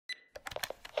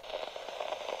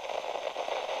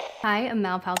Hi, I'm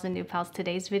Mal Pals and New Pals.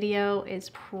 Today's video is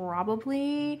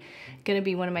probably gonna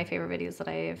be one of my favorite videos that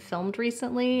I have filmed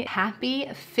recently. Happy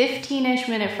 15-ish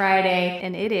minute Friday,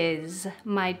 and it is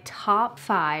my top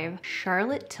 5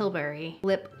 Charlotte Tilbury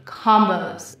lip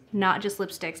combos, not just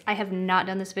lipsticks. I have not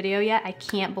done this video yet. I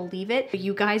can't believe it. But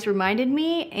you guys reminded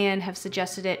me and have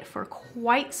suggested it for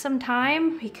quite some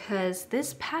time because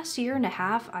this past year and a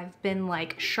half, I've been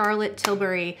like Charlotte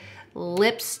Tilbury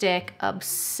lipstick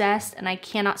obsessed, and I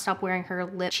cannot stop wearing her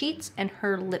lip cheats and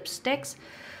her lipsticks.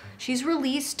 She's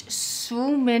released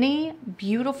so many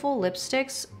beautiful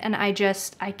lipsticks and I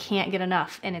can't get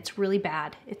enough, and it's really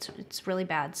bad. It's really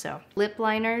bad. So lip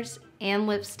liners and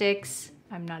lipsticks,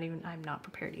 I'm not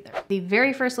prepared either. The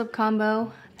very first lip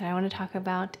combo that I want to talk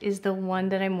about is the one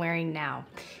that I'm wearing now.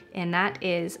 And that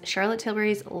is Charlotte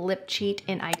Tilbury's Lip Cheat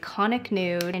in Iconic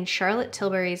Nude and Charlotte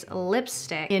Tilbury's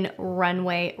lipstick in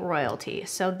Runway Royalty.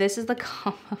 So this is the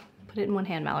combo, put it in one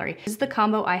hand, Mallory. This is the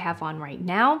combo I have on right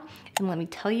now. And let me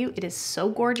tell you, it is so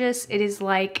gorgeous. It is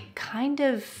like kind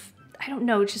of, I don't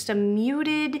know, just a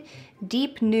muted,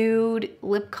 deep nude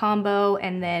lip combo,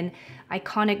 and then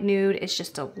Iconic Nude is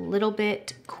just a little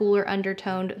bit cooler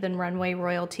undertoned than Runway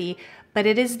Royalty, but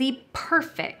it is the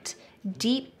perfect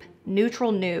deep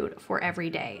neutral nude for every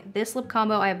day. This lip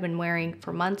combo I have been wearing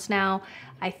for months now.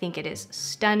 I think it is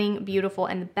stunning, beautiful,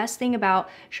 and the best thing about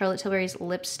Charlotte Tilbury's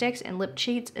lipsticks and lip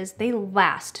cheats is they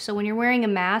last. So when you're wearing a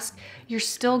mask, you're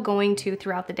still going to,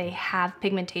 throughout the day, have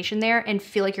pigmentation there and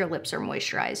feel like your lips are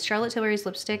moisturized. Charlotte Tilbury's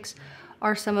lipsticks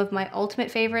are some of my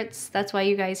ultimate favorites. That's why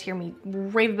you guys hear me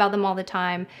rave about them all the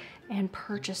time and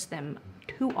purchase them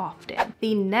too often.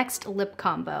 The next lip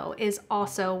combo is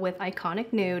also with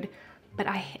Iconic Nude, but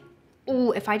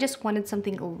if I just wanted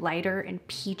something lighter and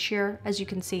peachier, as you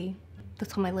can see,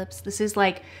 that's on my lips. This is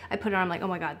like, I put it on, I'm like, oh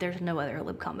my God, there's no other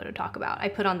lip combo to talk about. I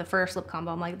put on the first lip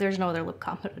combo, I'm like, there's no other lip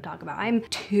combo to talk about. I'm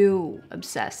too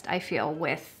obsessed, I feel,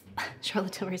 with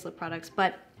Charlotte Tilbury's lip products,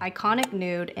 but Iconic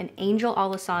Nude and Angel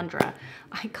Alessandra.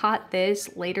 I got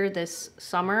this later this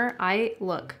summer. I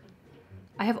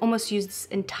have almost used this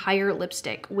entire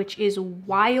lipstick, which is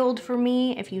wild for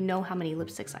me if you know how many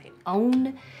lipsticks I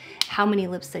own, how many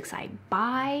lipsticks I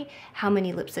buy, how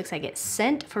many lipsticks I get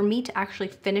sent. For me to actually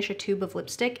finish a tube of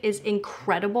lipstick is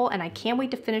incredible, and I can't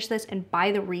wait to finish this and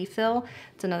buy the refill.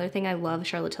 It's another thing I love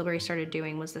Charlotte Tilbury started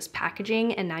doing was this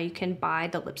packaging, and now you can buy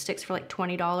the lipsticks for like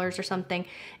 $20 or something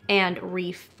and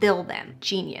refill them.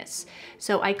 Genius.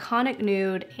 So Iconic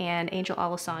Nude and Angel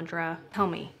Alessandra, tell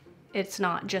me, it's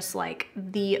not just like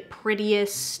the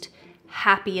prettiest,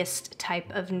 happiest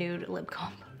type of nude lip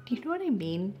combo. Do you know what I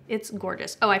mean? It's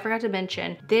gorgeous. Oh, I forgot to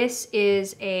mention, this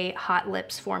is a Hot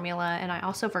Lips formula, and I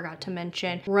also forgot to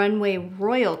mention Runway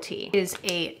Royalty is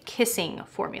a kissing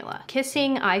formula.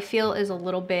 Kissing, I feel, is a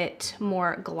little bit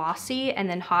more glossy, and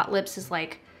then Hot Lips is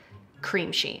like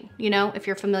cream sheen. You know, if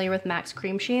you're familiar with MAC's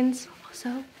cream sheens.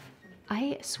 Also,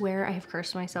 I swear I have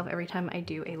cursed myself every time I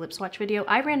do a lip swatch video.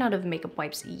 I ran out of makeup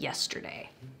wipes yesterday.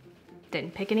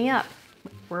 Didn't pick any up.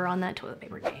 We're on that toilet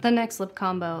paper day. The next lip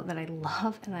combo that I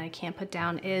love and that I can't put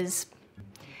down is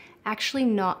actually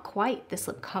not quite this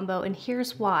lip combo, and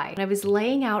here's why. When I was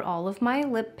laying out all of my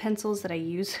lip pencils that I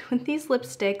use with these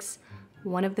lipsticks,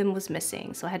 one of them was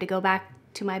missing. So I had to go back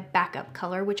to my backup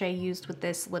color, which I used with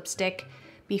this lipstick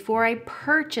before I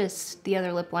purchased the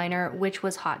other lip liner, which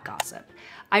was Hot Gossip.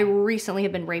 I recently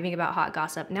have been raving about Hot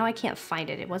Gossip. Now I can't find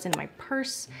it. It wasn't in my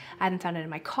purse. I haven't found it in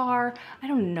my car. I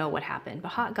don't know what happened, but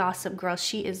Hot Gossip, girl,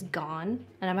 she is gone,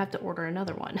 and I'm gonna have to order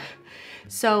another one.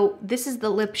 So this is the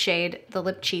lip shade, the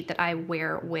lip cheat that I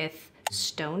wear with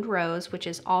Stoned Rose, which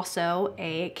is also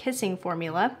a kissing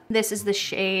formula. This is the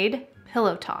shade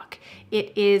Pillow Talk.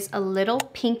 It is a little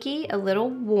pinky, a little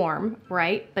warm,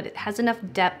 right? But it has enough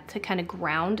depth to kind of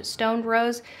ground Stoned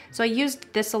Rose. So I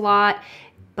used this a lot,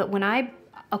 but when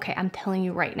okay, I'm telling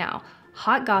you right now,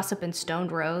 Hot Gossip and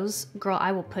Stoned Rose, girl,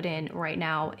 I will put in right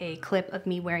now a clip of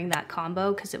me wearing that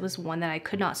combo because it was one that I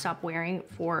could not stop wearing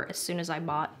for as soon as I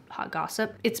bought Hot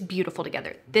Gossip. It's beautiful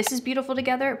together. This is beautiful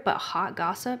together, but Hot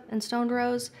Gossip and Stoned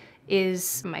Rose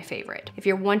is my favorite. If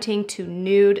you're wanting to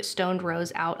nude Stoned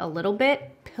Rose out a little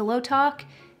bit, Pillow Talk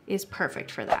is perfect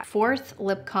for that. Fourth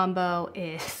lip combo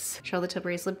is Charlotte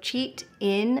Tilbury's Lip Cheat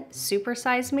in Super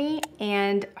Size Me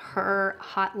and her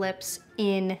Hot Lips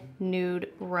in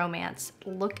Nude Romance.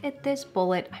 Look at this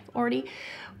bullet. I've already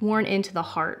worn into the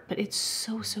heart, but it's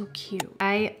so, so cute.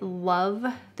 I love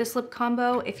this lip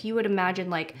combo. If you would imagine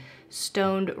like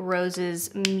Stoned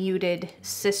Rose's muted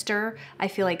sister, I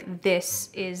feel like this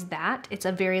is that. It's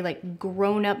a very like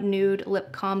grown-up nude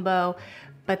lip combo,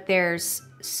 but there's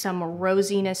some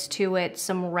rosiness to it,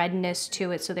 some redness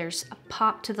to it. So there's a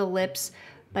pop to the lips,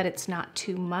 but it's not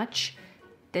too much.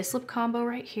 This lip combo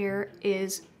right here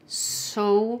is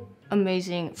so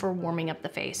amazing for warming up the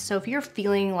face. So if you're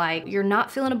feeling like you're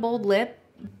not feeling a bold lip,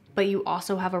 but you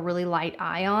also have a really light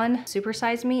eye on, Super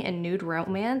Size Me and Nude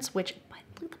Romance, which, but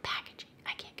look at the packaging.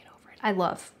 I can't get over it. I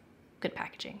love good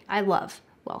packaging. I love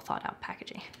well thought out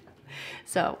packaging.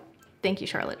 So thank you,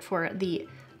 Charlotte, for the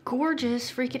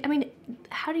gorgeous freaking, I mean,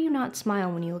 how do you not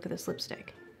smile when you look at this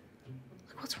lipstick?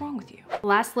 What's wrong with you?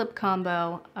 Last lip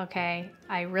combo, okay.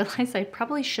 I realized I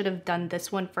probably should have done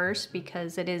this one first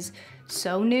because it is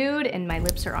so nude and my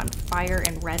lips are on fire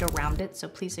and red around it, so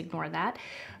please ignore that.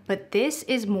 But this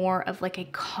is more of like a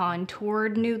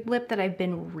contoured nude lip that I've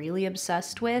been really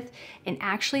obsessed with. And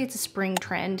actually it's a spring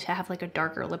trend to have like a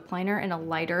darker lip liner and a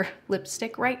lighter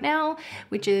lipstick right now,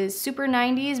 which is super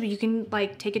 90s, but you can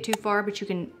like take it too far, but you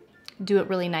can do it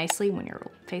really nicely when your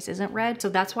face isn't red. So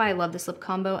that's why I love this lip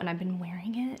combo, and I've been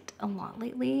wearing it a lot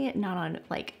lately, not on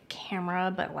like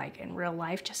camera, but like in real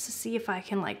life, just to see if I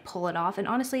can like pull it off. And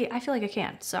honestly, I feel like I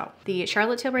can. So the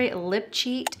Charlotte Tilbury Lip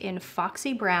Cheat in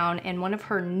Foxy Brown and one of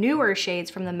her newer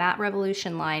shades from the Matte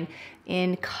Revolution line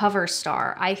in Cover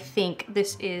Star. I think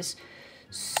this is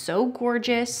so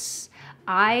gorgeous.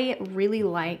 I really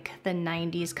like the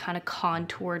 90s kind of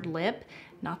contoured lip,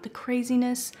 not the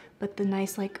craziness, but the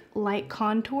nice like light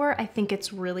contour. I think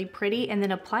it's really pretty. And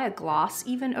then apply a gloss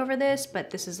even over this,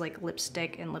 but this is like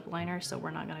lipstick and lip liner, so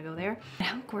we're not gonna go there.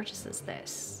 How gorgeous is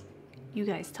this? You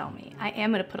guys tell me. I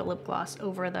am gonna put a lip gloss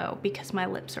over though because my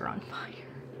lips are on fire.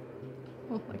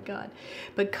 Oh my God.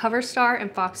 But Cover Star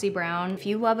and Foxy Brown, if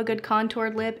you love a good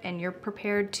contoured lip and you're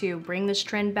prepared to bring this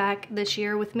trend back this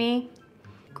year with me,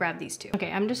 grab these two.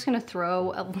 Okay, I'm just gonna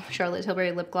throw a Charlotte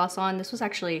Tilbury lip gloss on. This was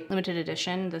actually limited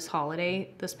edition this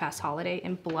past holiday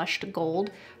in blushed gold.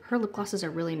 Her lip glosses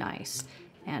are really nice,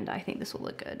 and I think this will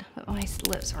look good. But my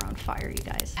lips are on fire, you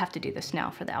guys. I have to do this now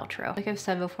for the outro. Like I've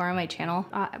said before on my channel,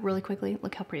 really quickly,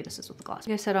 look how pretty this is with the gloss.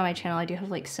 Like I said on my channel, I do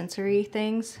have like sensory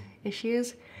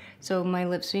issues. So my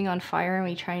lips being on fire and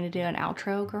me trying to do an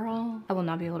outro, girl, I will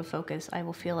not be able to focus. I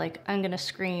will feel like I'm gonna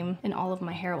scream and all of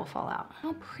my hair will fall out.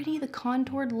 How pretty the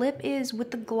contoured lip is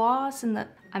with the gloss and the,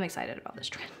 I'm excited about this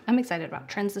trend. I'm excited about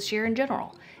trends this year in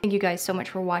general. Thank you guys so much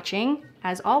for watching.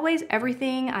 As always,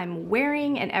 everything I'm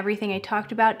wearing and everything I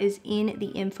talked about is in the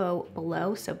info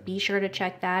below, so be sure to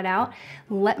check that out.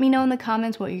 Let me know in the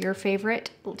comments what your favorite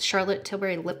Charlotte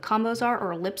Tilbury lip combos are,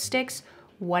 or lipsticks.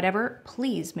 Whatever,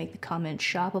 please make the comments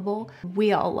shoppable.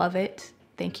 We all love it.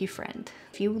 Thank you, friend.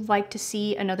 If you would like to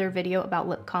see another video about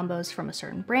lip combos from a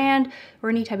certain brand or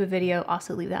any type of video,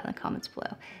 also leave that in the comments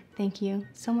below. Thank you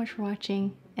so much for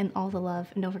watching and all the love.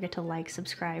 And don't forget to like,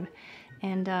 subscribe.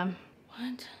 And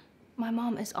what? My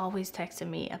mom is always texting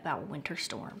me about winter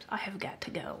storms. I have got to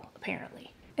go,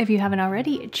 apparently. If you haven't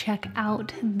already, check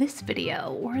out this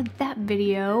video or that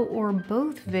video or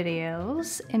both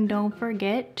videos. And don't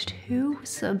forget to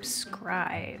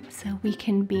subscribe so we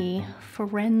can be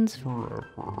friends forever.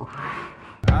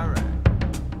 All right.